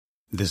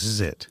This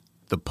is it.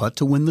 The putt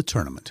to win the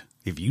tournament.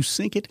 If you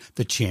sink it,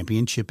 the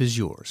championship is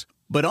yours.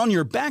 But on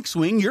your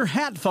backswing, your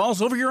hat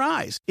falls over your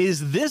eyes.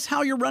 Is this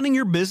how you're running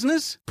your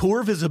business?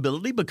 Poor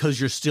visibility because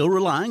you're still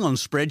relying on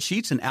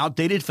spreadsheets and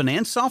outdated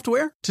finance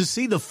software? To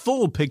see the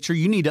full picture,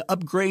 you need to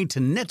upgrade to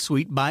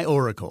NetSuite by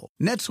Oracle.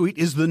 NetSuite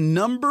is the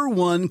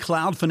 #1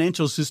 cloud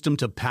financial system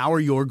to power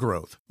your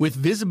growth. With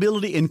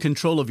visibility and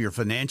control of your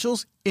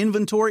financials,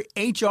 inventory,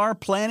 HR,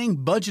 planning,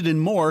 budget,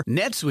 and more,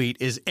 NetSuite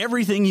is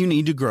everything you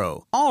need to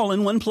grow, all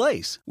in one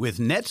place. With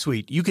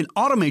NetSuite, you can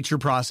automate your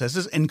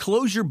processes and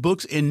close your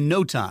books in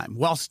no time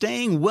while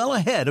staying well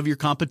ahead of your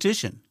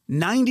competition.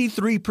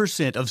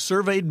 93% of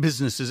surveyed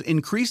businesses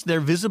increased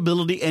their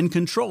visibility and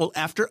control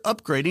after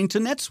upgrading to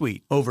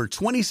NetSuite. Over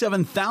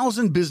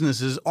 27,000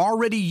 businesses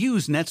already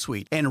use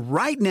NetSuite. And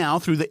right now,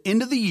 through the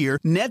end of the year,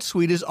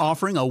 NetSuite is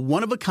offering a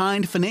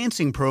one-of-a-kind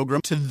financing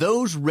program to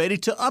those ready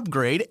to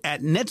upgrade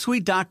at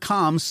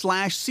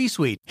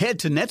netsuite.com/C-Suite. Head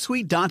to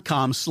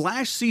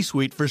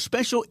netsuite.com/C-Suite for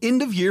special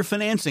end-of-year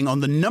financing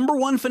on the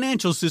 #1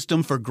 financial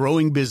system for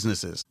growing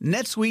businesses.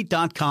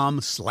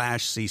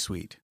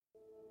 netsuite.com/C-Suite.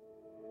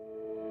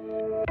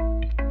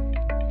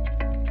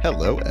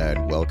 Hello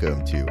and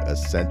welcome to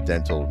Ascent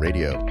Dental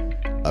Radio,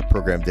 a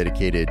program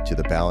dedicated to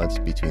the balance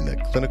between the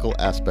clinical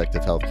aspect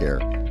of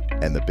healthcare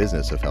and the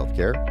business of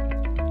healthcare.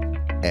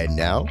 And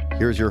now,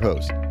 here's your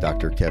host,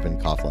 Dr. Kevin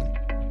Coughlin.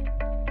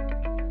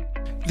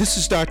 This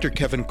is Dr.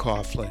 Kevin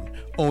Coughlin,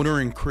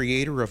 owner and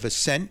creator of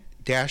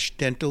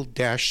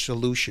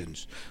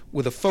Ascent-Dental-Solutions,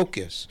 with a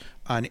focus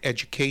on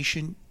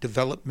education,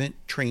 development,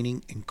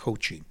 training, and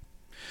coaching.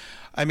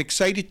 I'm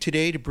excited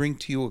today to bring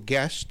to you a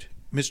guest,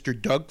 Mr.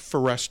 Doug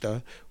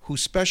Foresta, who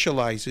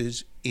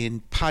specializes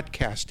in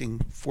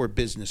podcasting for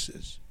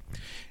businesses.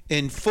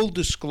 In full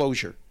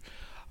disclosure,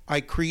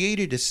 I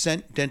created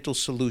Ascent Dental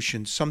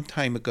Solutions some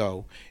time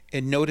ago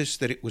and noticed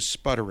that it was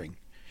sputtering.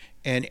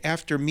 And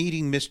after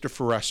meeting Mr.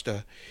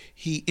 Foresta,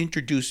 he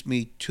introduced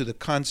me to the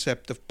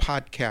concept of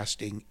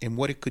podcasting and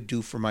what it could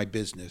do for my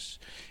business.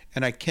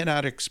 And I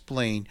cannot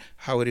explain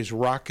how it has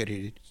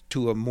rocketed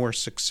to a more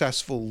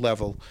successful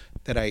level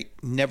that I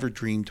never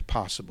dreamed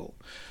possible.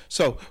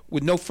 So,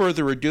 with no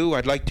further ado,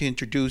 I'd like to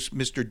introduce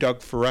Mr.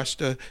 Doug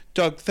Foresta.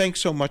 Doug,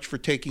 thanks so much for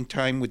taking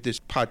time with this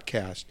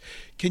podcast.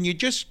 Can you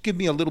just give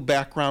me a little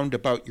background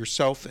about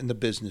yourself and the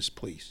business,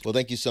 please? Well,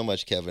 thank you so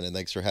much, Kevin, and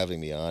thanks for having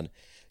me on.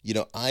 You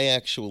know, I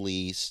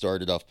actually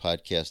started off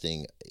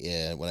podcasting,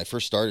 and when I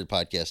first started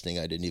podcasting,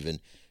 I didn't even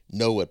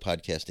know what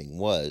podcasting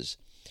was.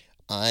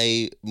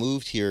 I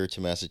moved here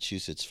to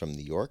Massachusetts from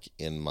New York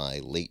in my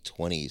late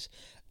 20s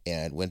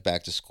and went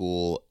back to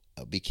school,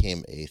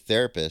 became a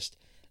therapist,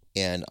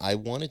 and I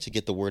wanted to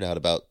get the word out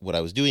about what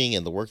I was doing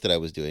and the work that I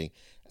was doing,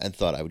 and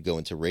thought I would go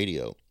into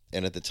radio.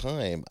 And at the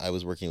time, I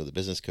was working with a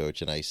business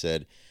coach, and I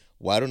said,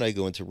 why don't I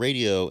go into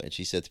radio? And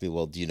she said to me,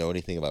 well, do you know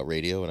anything about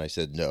radio? And I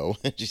said, no.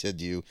 And she said,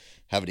 do you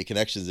have any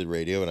connections in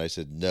radio? And I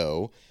said,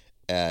 no.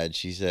 And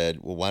she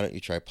said, well, why don't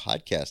you try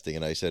podcasting?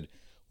 And I said,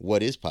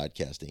 what is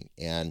podcasting?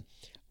 And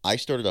I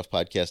started off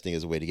podcasting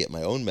as a way to get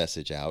my own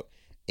message out.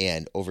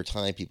 And over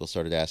time, people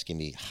started asking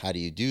me, how do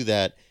you do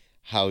that?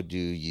 How do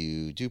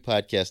you do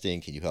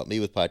podcasting? Can you help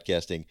me with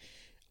podcasting?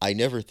 I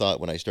never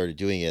thought when I started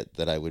doing it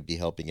that I would be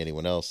helping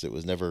anyone else. It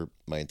was never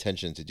my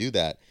intention to do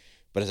that.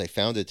 But as I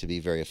found it to be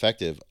very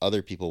effective,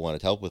 other people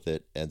wanted help with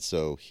it. And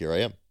so here I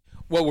am.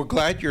 Well, we're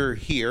glad you're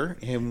here,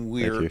 and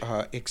we're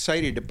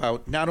excited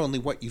about not only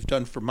what you've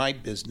done for my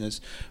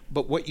business,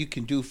 but what you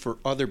can do for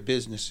other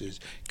businesses.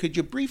 Could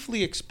you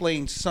briefly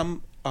explain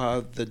some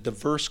of the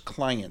diverse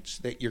clients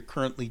that you're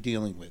currently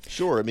dealing with?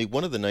 Sure. I mean,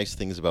 one of the nice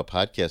things about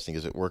podcasting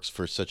is it works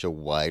for such a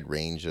wide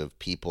range of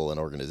people and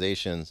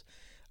organizations.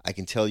 I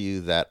can tell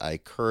you that I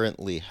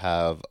currently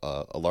have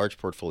a large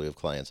portfolio of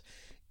clients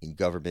in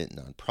government,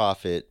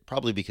 nonprofit,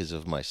 probably because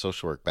of my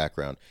social work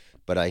background.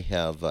 But I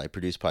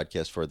produce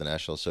podcasts for the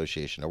National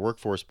Association of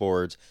Workforce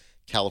Boards,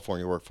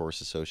 California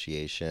Workforce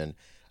Association,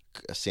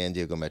 San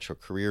Diego Metro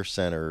Career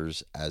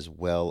Centers, as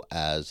well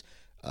as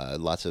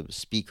lots of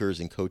speakers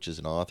and coaches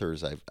and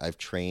authors. I've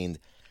trained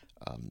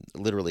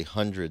literally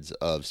hundreds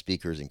of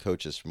speakers and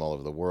coaches from all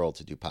over the world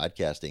to do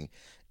podcasting,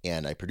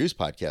 and I produce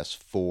podcasts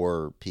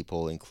for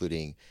people,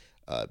 including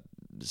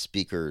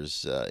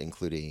speakers,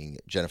 including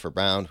Jennifer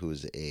Brown, who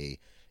is a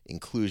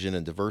inclusion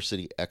and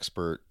diversity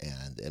expert,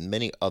 and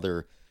many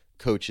other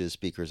coaches,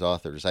 speakers,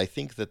 authors. I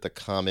think that the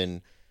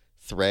common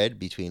thread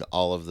between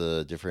all of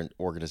the different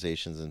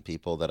organizations and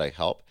people that I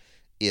help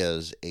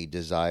is a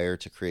desire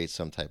to create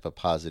some type of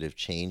positive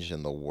change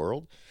in the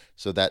world.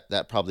 So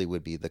that probably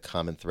would be the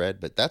common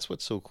thread. But that's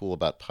what's so cool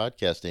about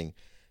podcasting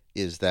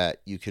is that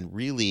you can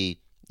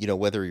really,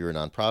 whether you're a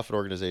nonprofit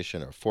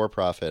organization or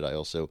for-profit, I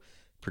also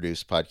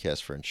produce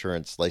podcasts for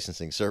Insurance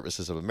Licensing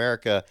Services of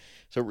America.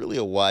 So really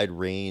a wide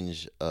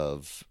range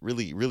of,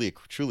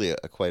 truly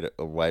quite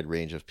a wide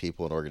range of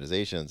people and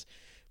organizations.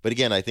 But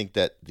again, I think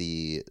that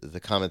the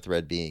common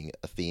thread being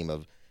a theme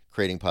of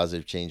creating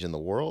positive change in the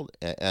world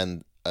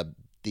and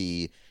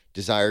the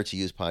desire to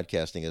use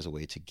podcasting as a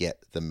way to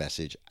get the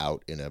message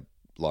out in a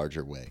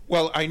larger way.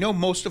 Well, I know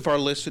most of our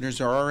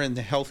listeners are in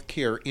the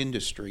healthcare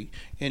industry,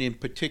 and in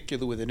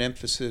particular with an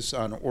emphasis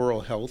on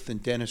oral health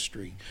and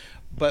dentistry.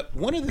 But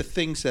one of the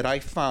things that I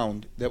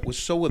found that was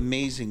so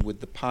amazing with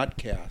the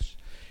podcast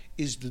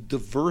is the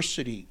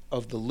diversity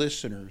of the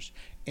listeners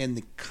and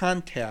the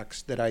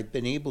contacts that I've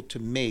been able to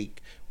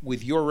make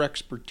with your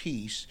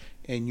expertise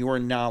and your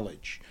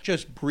knowledge.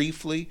 Just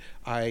briefly,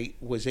 I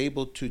was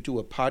able to do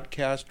a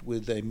podcast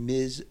with a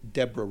Ms.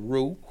 Deborah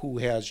Rue, who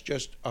has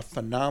just a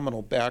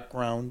phenomenal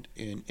background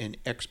and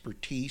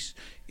expertise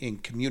in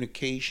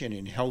communication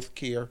and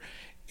healthcare,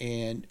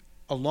 and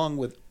along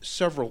with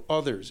several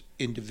others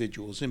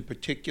individuals. In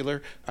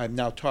particular, I'm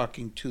now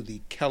talking to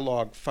the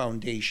Kellogg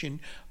Foundation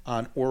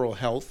on oral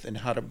health and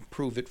how to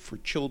improve it for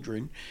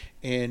children.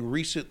 And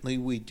recently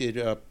we did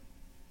a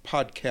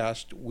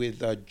podcast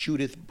with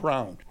Judith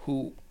Brown,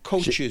 who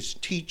coaches,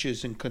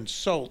 teaches, and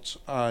consults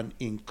on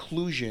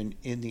inclusion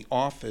in the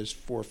office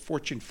for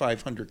Fortune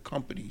 500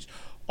 companies.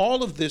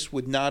 All of this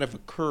would not have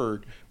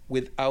occurred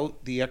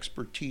without the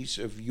expertise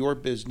of your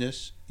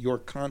business, your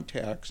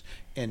contacts,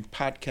 and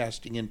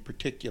podcasting in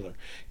particular.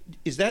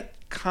 Is that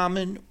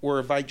common, or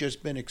have I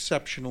just been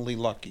exceptionally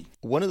lucky?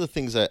 One of the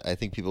things I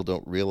think people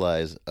don't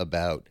realize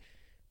about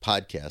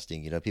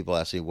podcasting, people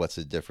ask me what's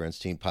the difference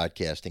between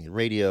podcasting and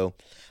radio.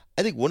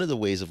 I think one of the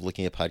ways of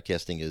looking at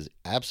podcasting is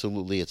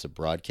absolutely it's a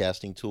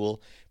broadcasting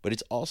tool, but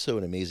it's also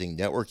an amazing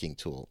networking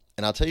tool.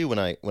 And I'll tell you when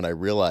I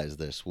realized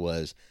this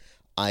was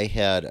I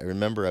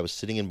remember I was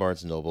sitting in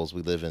Barnes & Noble's.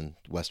 We live in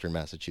Western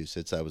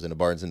Massachusetts. I was in a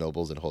Barnes &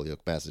 Noble's in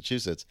Holyoke,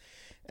 Massachusetts,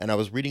 and I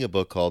was reading a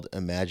book called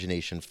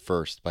Imagination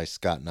First by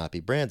Scott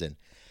Nappy Brandon.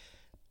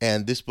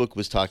 And this book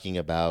was talking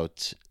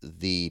about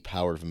the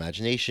power of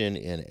imagination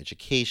in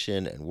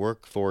education and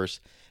workforce.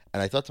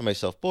 And I thought to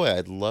myself, boy,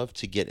 I'd love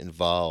to get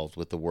involved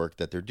with the work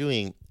that they're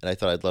doing. And I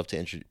thought I'd love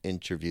to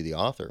interview the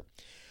author.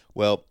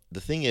 Well,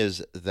 the thing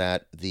is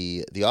that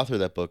the author of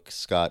that book,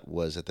 Scott,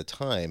 was at the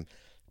time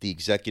the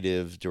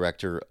executive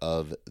director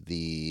of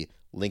the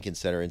Lincoln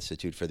Center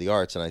Institute for the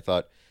Arts. And I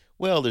thought,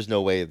 well, there's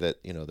no way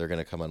that, they're going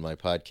to come on my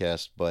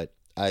podcast. But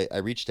I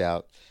reached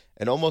out,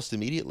 and almost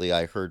immediately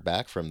I heard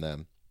back from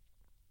them.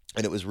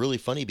 And it was really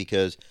funny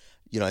because,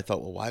 I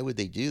thought, well, why would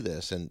they do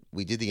this? And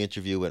we did the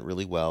interview, went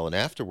really well. And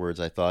afterwards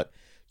I thought,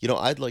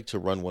 I'd like to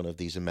run one of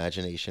these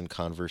imagination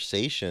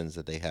conversations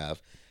that they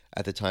have.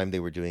 At the time, they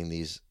were doing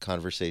these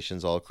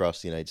conversations all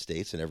across the United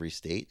States in every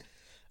state.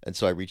 And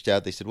so I reached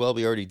out. They said, well,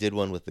 we already did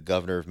one with the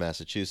governor of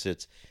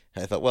Massachusetts.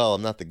 And I thought, well,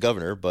 I'm not the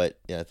governor, but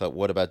I thought,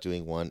 what about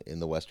doing one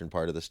in the western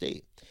part of the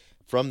state?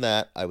 From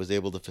that, I was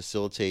able to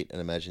facilitate an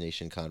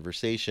imagination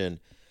conversation.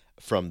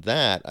 From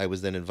that, I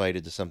was then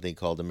invited to something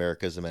called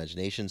America's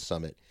Imagination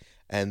Summit.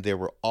 And there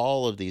were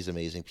all of these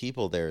amazing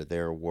people there.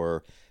 There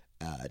were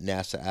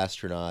NASA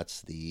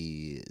astronauts,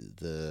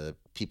 the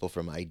people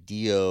from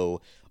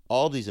IDEO,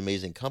 all these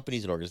amazing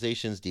companies and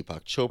organizations.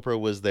 Deepak Chopra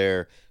was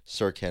there,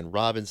 Sir Ken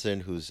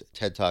Robinson, whose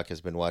TED Talk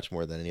has been watched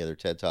more than any other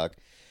TED Talk.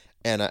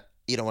 And,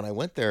 when I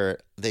went there,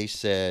 they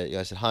said,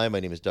 I said, hi, my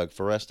name is Doug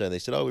Foresta. And they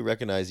said, oh, we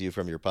recognize you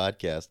from your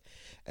podcast.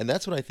 And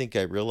that's when I think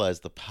I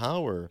realized the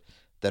power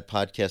that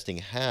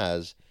podcasting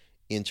has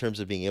in terms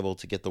of being able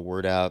to get the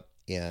word out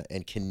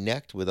and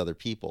connect with other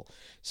people.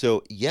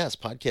 So yes,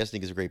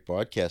 podcasting is a great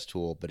broadcast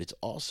tool, but it's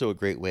also a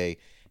great way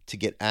to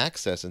get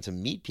access and to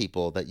meet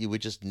people that you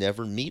would just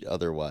never meet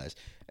otherwise.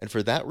 And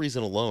for that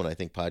reason alone, I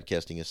think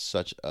podcasting is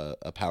such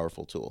a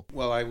powerful tool.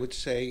 Well, I would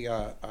say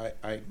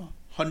I'm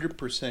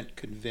 100%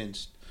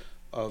 convinced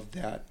of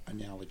that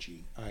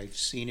analogy. I've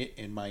seen it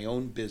in my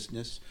own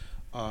business,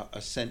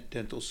 Ascent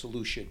Dental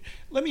Solution.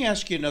 Let me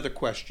ask you another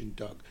question,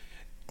 Doug.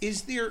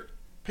 Is there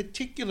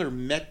particular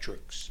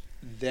metrics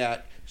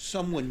that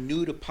someone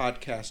new to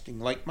podcasting,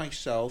 like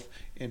myself,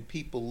 and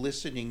people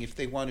listening, if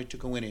they wanted to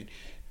go in it,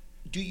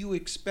 do you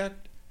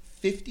expect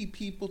 50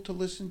 people to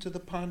listen to the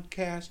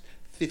podcast,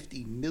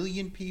 50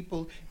 million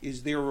people?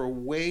 Is there a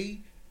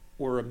way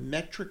or a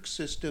metric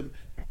system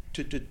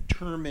to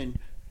determine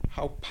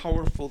how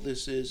powerful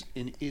this is,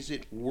 and is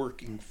it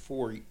working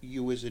for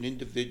you as an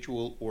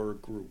individual or a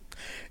group?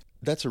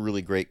 That's a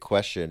really great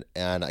question.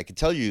 And I can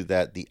tell you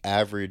that the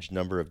average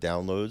number of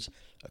downloads,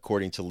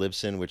 according to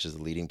Libsyn, which is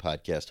the leading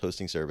podcast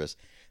hosting service,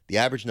 the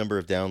average number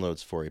of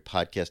downloads for a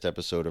podcast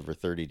episode over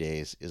 30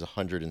 days is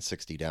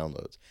 160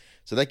 downloads.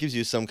 So that gives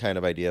you some kind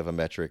of idea of a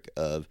metric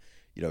of,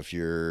 if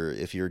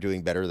you're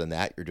doing better than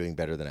that, you're doing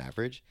better than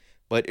average.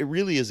 But it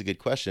really is a good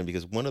question,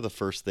 because one of the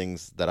first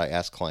things that I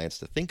ask clients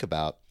to think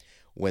about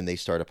when they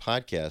start a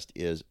podcast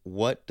is,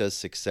 what does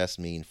success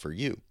mean for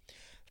you?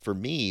 For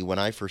me, when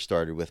I first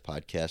started with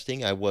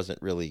podcasting, I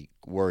wasn't really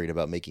worried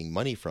about making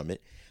money from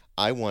it.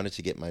 I wanted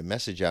to get my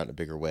message out in a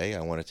bigger way.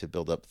 I wanted to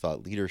build up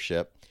thought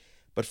leadership.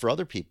 But for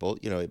other people,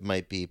 it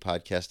might be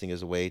podcasting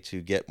as a way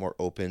to get more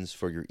opens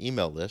for your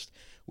email list,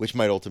 which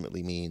might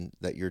ultimately mean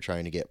that you're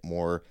trying to get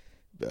more,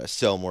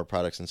 sell more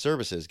products and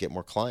services, get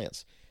more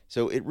clients.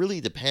 So it really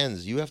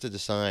depends. You have to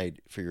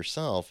decide for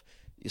yourself.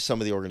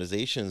 Some of the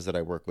organizations that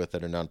I work with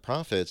that are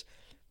nonprofits,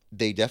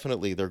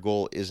 their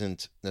goal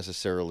isn't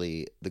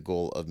necessarily the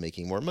goal of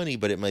making more money,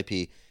 but it might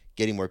be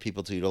getting more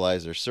people to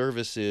utilize their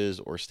services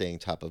or staying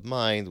top of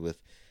mind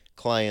with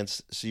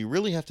clients. So you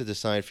really have to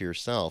decide for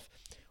yourself,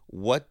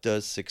 what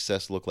does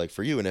success look like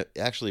for you? And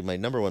actually, my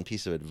number one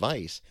piece of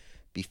advice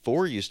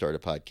before you start a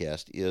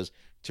podcast is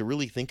to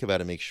really think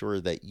about and make sure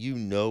that you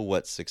know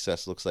what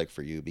success looks like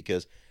for you.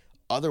 Because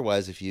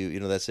otherwise, if you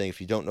know that saying, if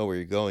you don't know where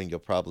you're going, you'll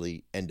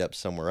probably end up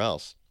somewhere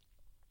else.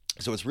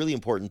 So it's really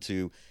important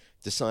to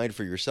decide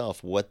for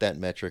yourself what that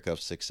metric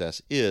of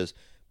success is.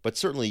 But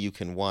certainly you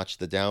can watch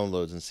the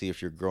downloads and see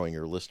if you're growing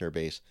your listener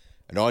base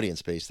and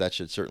audience base. That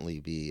should certainly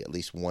be at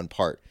least one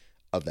part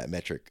of that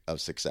metric of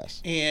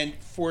success. And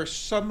for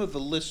some of the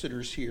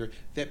listeners here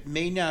that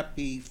may not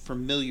be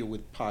familiar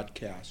with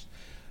podcasts,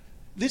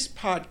 this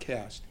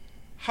podcast,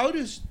 how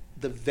does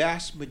the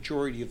vast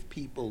majority of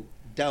people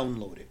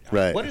download it?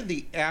 Right. What are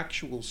the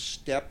actual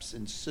steps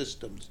and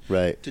systems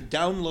Right. to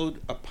download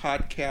a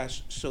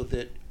podcast so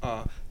that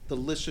the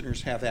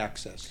listeners have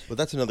access? Well,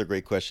 that's another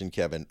great question,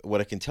 Kevin.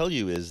 What I can tell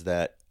you is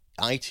that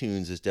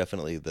iTunes is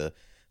definitely the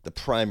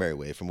primary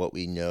way, from what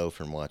we know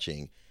from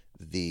watching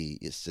the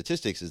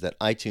statistics, is that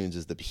iTunes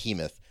is the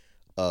behemoth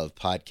of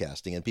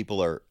podcasting, and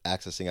people are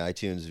accessing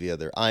iTunes via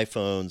their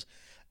iPhones.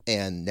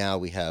 And now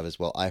we have as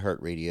well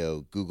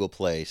iHeartRadio, Google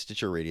Play,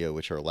 Stitcher Radio,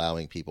 which are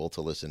allowing people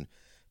to listen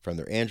from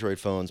their Android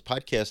phones.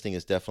 Podcasting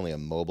is definitely a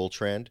mobile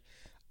trend.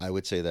 I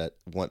would say that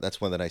that's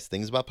one of the nice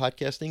things about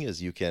podcasting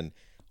is you can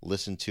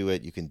listen to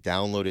it, you can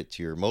download it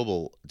to your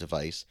mobile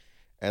device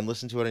and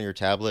listen to it on your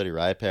tablet, your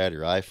iPad,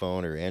 your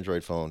iPhone, or your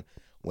Android phone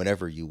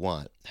whenever you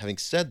want. Having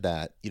said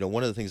that,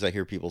 one of the things I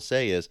hear people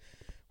say is,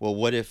 well,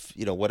 what if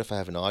I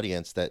have an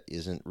audience that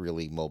isn't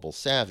really mobile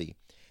savvy?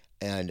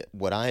 And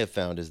what I have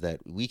found is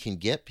that we can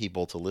get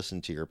people to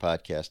listen to your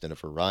podcast in a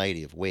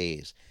variety of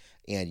ways.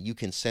 And you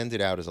can send it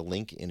out as a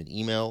link in an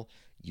email.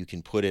 You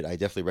can put it, I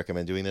definitely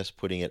recommend doing this,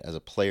 putting it as a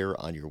player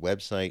on your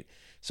website.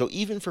 So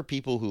even for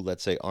people who,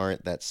 let's say,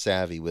 aren't that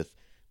savvy with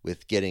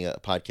getting a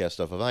podcast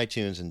off of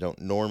iTunes and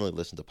don't normally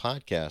listen to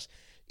podcasts,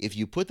 if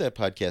you put that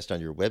podcast on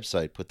your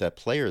website, put that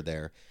player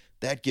there,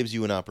 that gives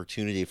you an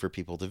opportunity for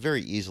people to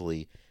very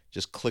easily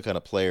just click on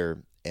a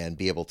player and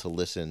be able to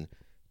listen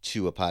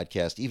to a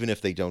podcast, even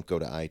if they don't go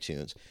to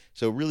iTunes.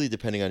 So really,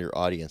 depending on your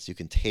audience, you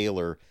can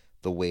tailor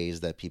the ways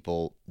that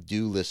people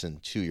do listen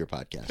to your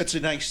podcast. That's a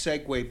nice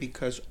segue,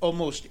 because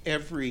almost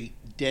every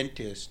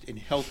dentist and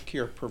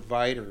healthcare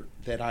provider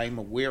that I'm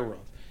aware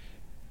of,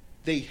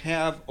 they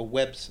have a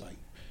website.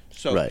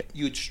 So Right.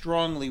 You'd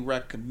strongly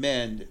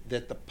recommend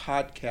that the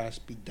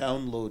podcast be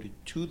downloaded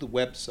to the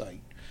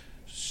website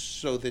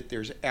so that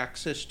there's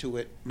access to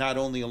it, not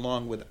only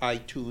along with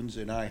iTunes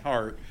and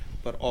iHeart,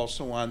 but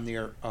also on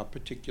their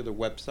particular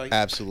website?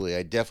 Absolutely.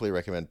 I definitely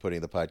recommend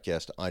putting the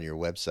podcast on your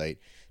website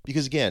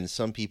because, again,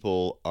 some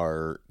people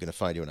are going to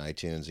find you on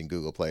iTunes and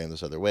Google Play and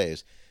those other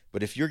ways.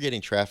 But if you're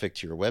getting traffic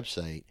to your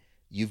website,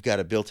 you've got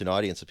a built-in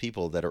audience of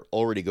people that are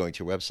already going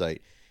to your website,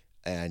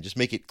 and just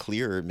make it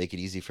clear, make it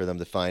easy for them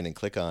to find and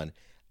click on.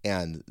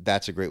 And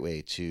that's a great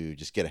way to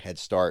just get a head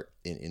start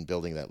in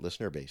building that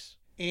listener base.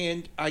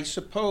 And I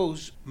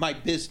suppose my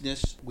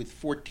business with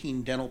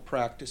 14 dental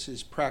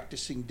practices,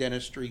 practicing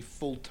dentistry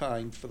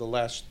full-time for the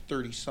last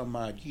 30 some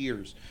odd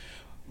years,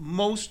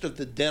 most of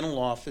the dental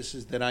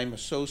offices that I'm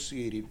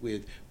associated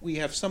with, we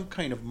have some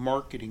kind of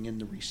marketing in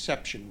the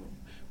reception room.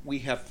 We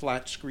have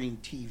flat screen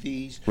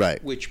TVs,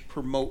 Right. which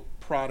promote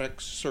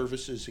products,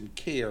 services, and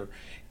care.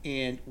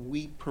 And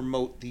we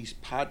promote these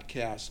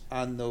podcasts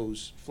on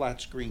those flat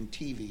screen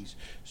TVs.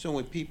 So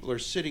when people are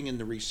sitting in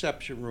the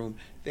reception room,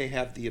 they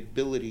have the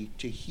ability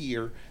to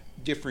hear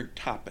different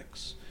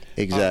topics.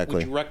 Exactly.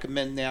 Would you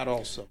recommend that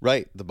also?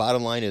 Right. The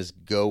bottom line is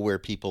go where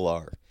people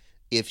are.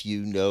 If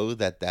you know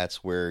that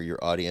that's where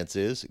your audience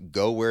is,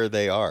 go where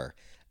they are.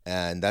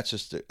 And that's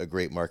just a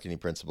great marketing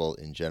principle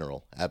in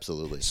general.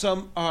 Absolutely.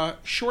 Some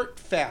short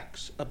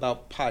facts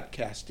about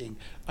podcasting.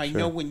 I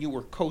know when you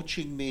were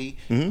coaching me,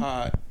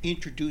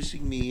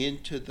 introducing me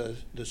into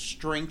the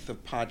strength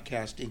of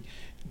podcasting,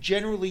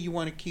 generally you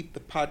want to keep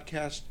the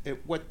podcast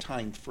at what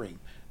time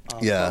frame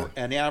for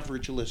an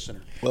average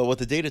listener? Well, what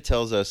the data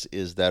tells us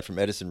is that from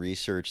Edison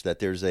Research that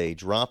there's a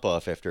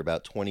drop-off after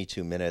about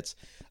 22 minutes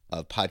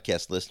of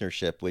podcast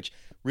listenership, which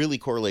really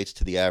correlates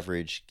to the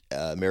average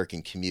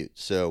American commute.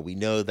 So we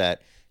know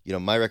that,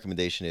 my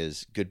recommendation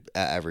is good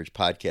average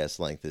podcast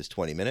length is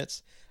 20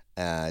 minutes.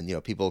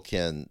 And, people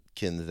can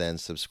then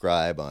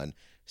subscribe on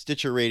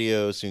Stitcher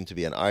Radio, soon to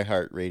be on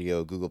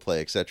iHeartRadio, Google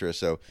Play, etc.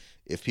 So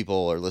if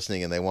people are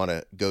listening and they want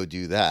to go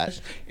do that.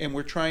 And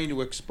we're trying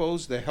to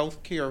expose the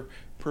healthcare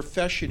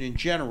profession in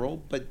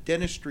general, but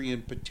dentistry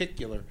in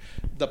particular,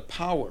 the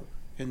power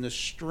and the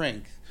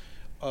strength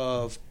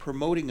of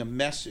promoting a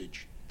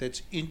message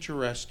that's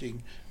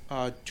interesting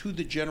to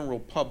the general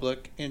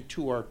public and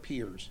to our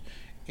peers.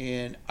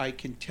 And I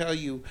can tell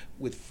you,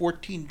 with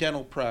 14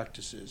 dental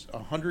practices,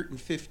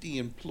 150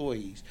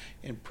 employees,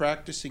 and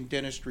practicing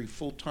dentistry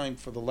full-time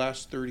for the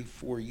last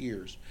 34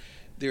 years,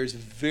 there's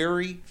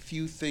very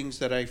few things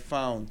that I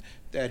found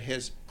that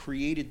has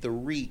created the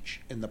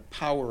reach and the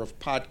power of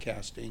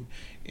podcasting.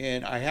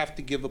 And I have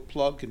to give a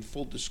plug in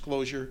full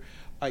disclosure.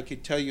 I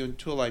could tell you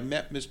until I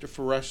met Mr.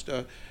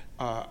 Foresta,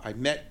 I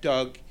met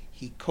Doug.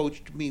 He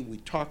coached me. We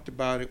talked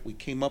about it. We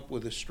came up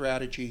with a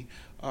strategy.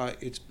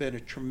 It's been a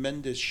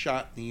tremendous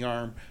shot in the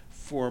arm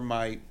for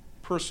my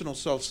personal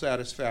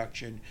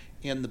self-satisfaction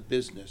and the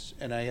business.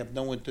 And I have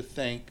no one to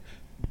thank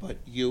but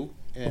you.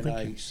 And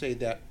I say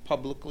that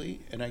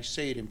publicly, and I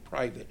say it in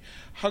private.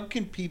 How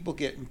can people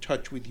get in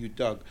touch with you,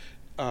 Doug,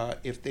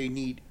 if they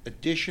need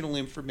additional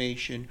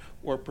information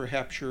or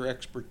perhaps your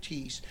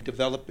expertise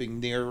developing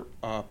their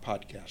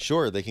podcast?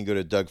 Sure. They can go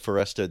to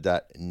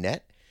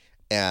dougforesta.net.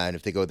 And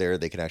if they go there,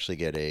 they can actually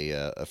get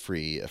a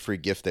free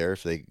gift there.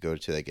 If they go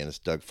to, again, it's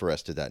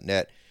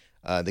dougforesta.net.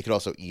 They could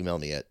also email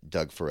me at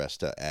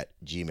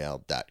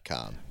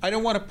dougforesta@gmail.com. I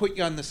don't want to put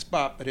you on the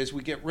spot, but as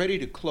we get ready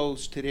to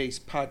close today's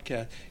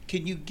podcast,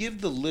 can you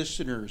give the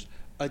listeners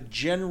a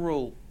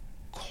general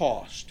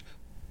cost?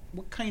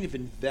 What kind of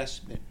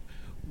investment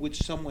would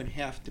someone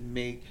have to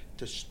make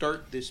to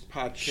start this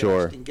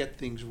podcast and get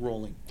things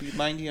rolling? Do you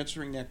mind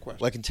answering that question?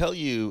 Well, I can tell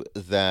you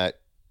that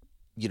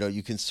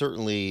you can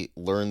certainly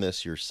learn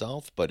this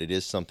yourself, but it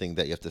is something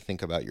that you have to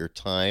think about your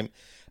time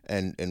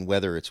and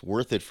whether it's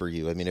worth it for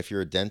you. I mean, if you're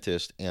a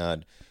dentist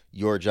and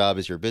your job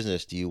is your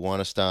business, do you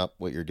want to stop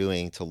what you're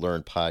doing to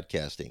learn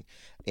podcasting?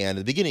 And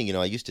at the beginning,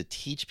 I used to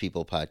teach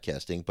people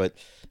podcasting, but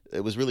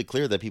it was really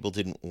clear that people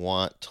didn't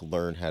want to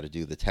learn how to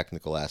do the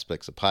technical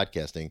aspects of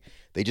podcasting.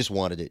 They just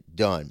wanted it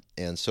done.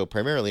 And so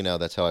primarily now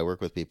that's how I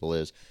work with people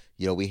is,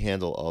 we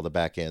handle all the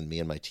back end. Me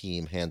and my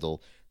team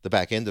handle the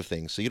back end of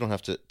things, so you don't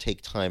have to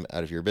take time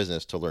out of your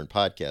business to learn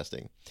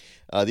podcasting.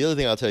 The other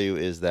thing I'll tell you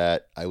is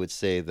that I would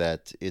say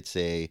that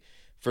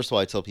first of all,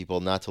 I tell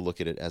people not to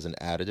look at it as an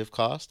additive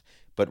cost,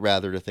 but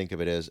rather to think of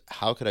it as,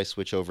 how could I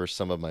switch over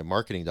some of my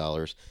marketing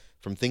dollars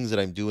from things that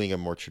I'm doing in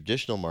more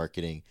traditional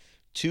marketing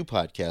to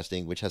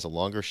podcasting, which has a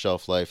longer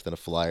shelf life than a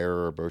flyer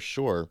or a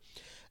brochure.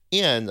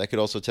 And I could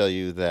also tell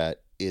you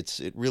that it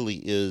really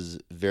is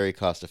very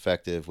cost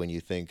effective when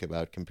you think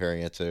about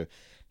comparing it to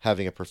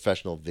having a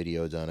professional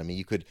video done. I mean,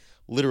 you could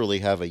literally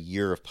have a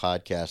year of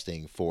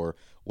podcasting for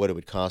what it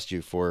would cost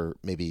you for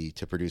maybe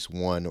to produce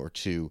 1 or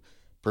 2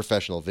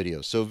 professional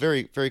videos. So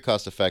very, very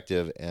cost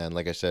effective. And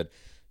like I said,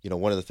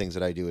 one of the things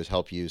that I do is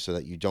help you so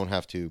that you don't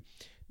have to,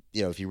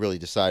 if you really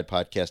decide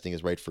podcasting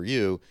is right for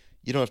you,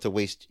 you don't have to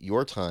waste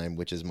your time,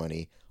 which is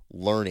money,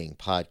 learning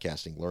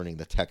podcasting, learning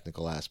the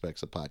technical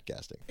aspects of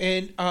podcasting.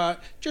 And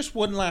just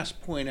one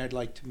last point I'd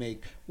like to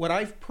make. What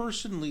I've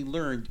personally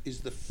learned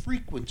is the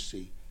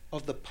frequency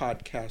of the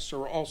podcasts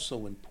are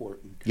also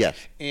important. Yes.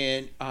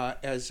 And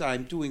as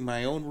I'm doing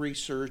my own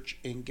research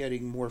and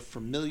getting more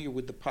familiar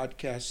with the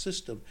podcast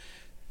system,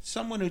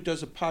 someone who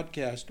does a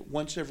podcast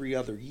once every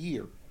other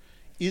year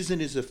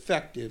isn't as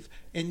effective.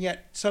 And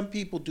yet some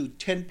people do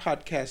 10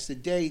 podcasts a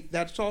day.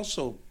 That's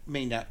also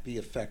may not be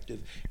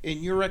effective.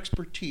 In your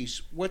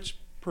expertise, what's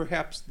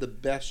perhaps the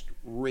best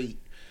rate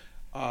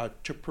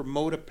to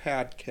promote a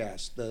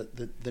podcast,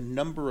 the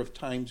number of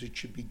times it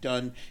should be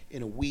done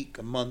in a week,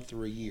 a month,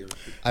 or a year?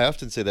 I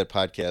often say that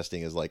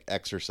podcasting is like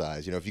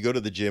exercise. If you go to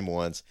the gym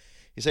once,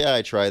 you say,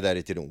 I tried that,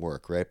 it didn't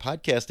work, right?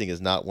 Podcasting is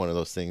not one of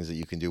those things that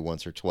you can do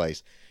once or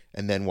twice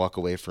and then walk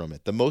away from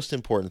it. The most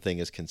important thing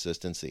is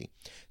consistency.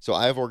 So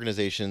I have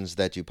organizations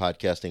that do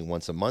podcasting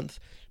once a month,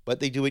 but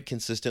they do it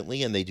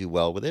consistently and they do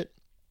well with it.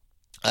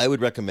 I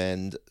would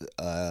recommend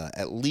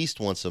at least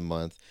once a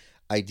month,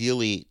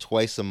 ideally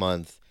twice a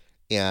month.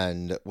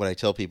 And what I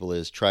tell people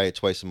is try it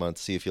twice a month,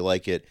 see if you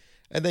like it,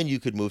 and then you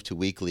could move to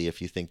weekly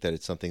if you think that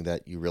it's something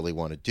that you really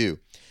want to do.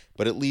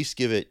 But at least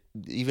give it,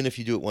 even if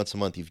you do it once a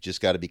month, you've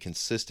just got to be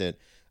consistent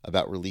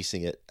about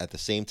releasing it at the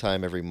same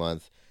time every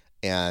month.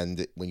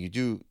 And when you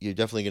do, you're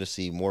definitely going to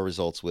see more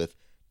results with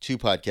 2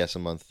 podcasts a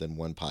month than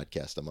 1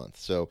 podcast a month.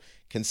 So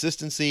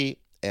consistency,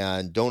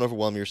 and don't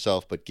overwhelm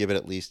yourself, but give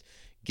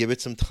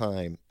it some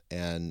time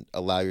and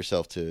allow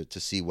yourself to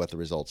see what the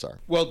results are.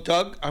 Well,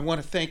 Doug, I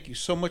want to thank you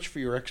so much for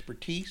your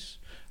expertise.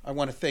 I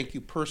want to thank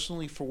you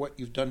personally for what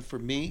you've done for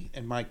me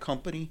and my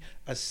company,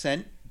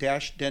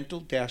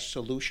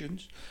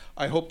 Ascent-Dental-Solutions.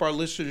 I hope our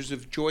listeners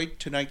have enjoyed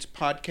tonight's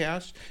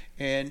podcast,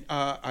 and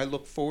I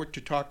look forward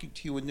to talking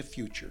to you in the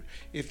future.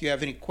 If you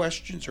have any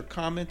questions or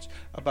comments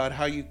about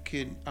how you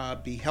can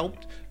be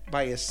helped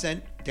by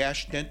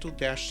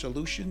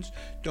Ascent-Dental-Solutions,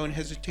 don't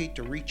hesitate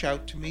to reach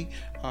out to me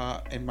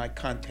and my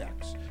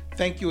contacts.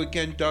 Thank you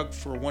again, Doug,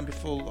 for a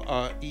wonderful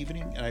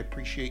evening, and I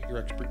appreciate your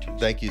expertise.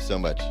 Thank you so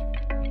much.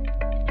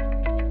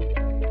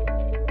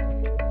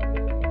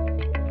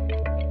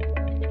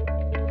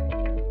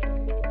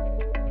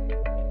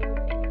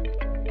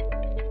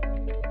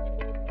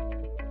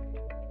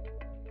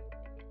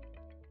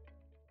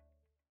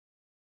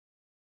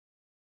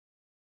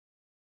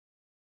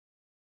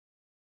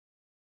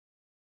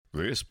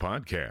 This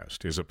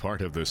podcast is a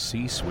part of the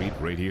C-Suite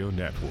Radio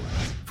Network.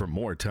 For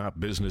more top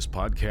business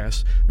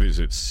podcasts,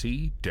 visit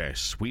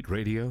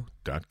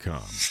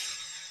c-suiteradio.com.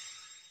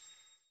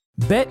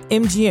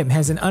 BetMGM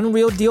has an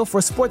unreal deal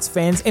for sports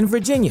fans in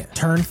Virginia.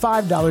 Turn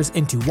 $5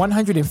 into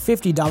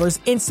 $150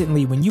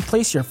 instantly when you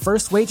place your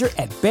first wager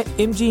at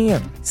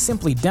BetMGM.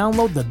 Simply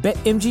download the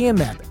BetMGM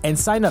app and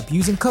sign up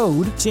using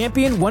code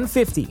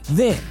Champion150.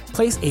 Then,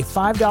 place a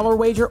 $5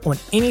 wager on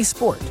any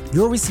sport.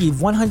 You'll receive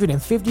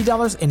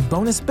 $150 in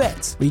bonus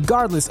bets,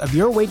 regardless of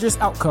your wager's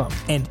outcome.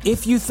 And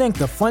if you think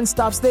the fun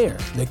stops there,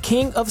 the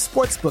King of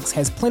Sportsbooks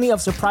has plenty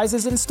of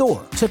surprises in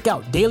store. Check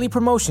out daily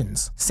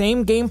promotions,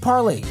 same-game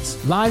parlays,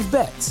 live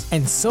bets,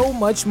 and so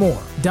much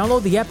more.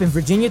 Download the app in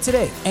Virginia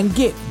today and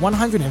get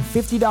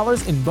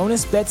 $150 in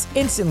bonus bets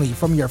instantly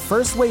from your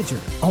first wager.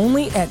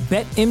 Only at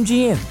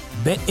BetMGM.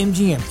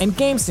 BetMGM and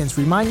GameSense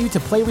remind you to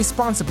play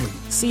responsibly.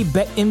 See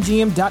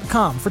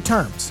BetMGM.com for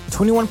terms.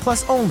 21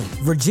 plus only.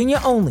 Virginia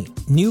only.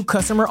 New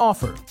customer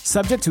offer.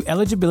 Subject to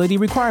eligibility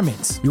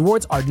requirements.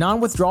 Rewards are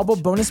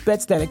non-withdrawable bonus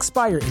bets that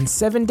expire in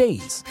 7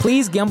 days.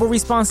 Please gamble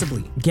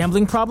responsibly.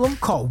 Gambling problem?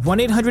 Call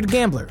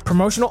 1-800-GAMBLER.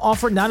 Promotional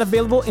offer not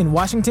available in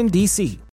Washington, D.C.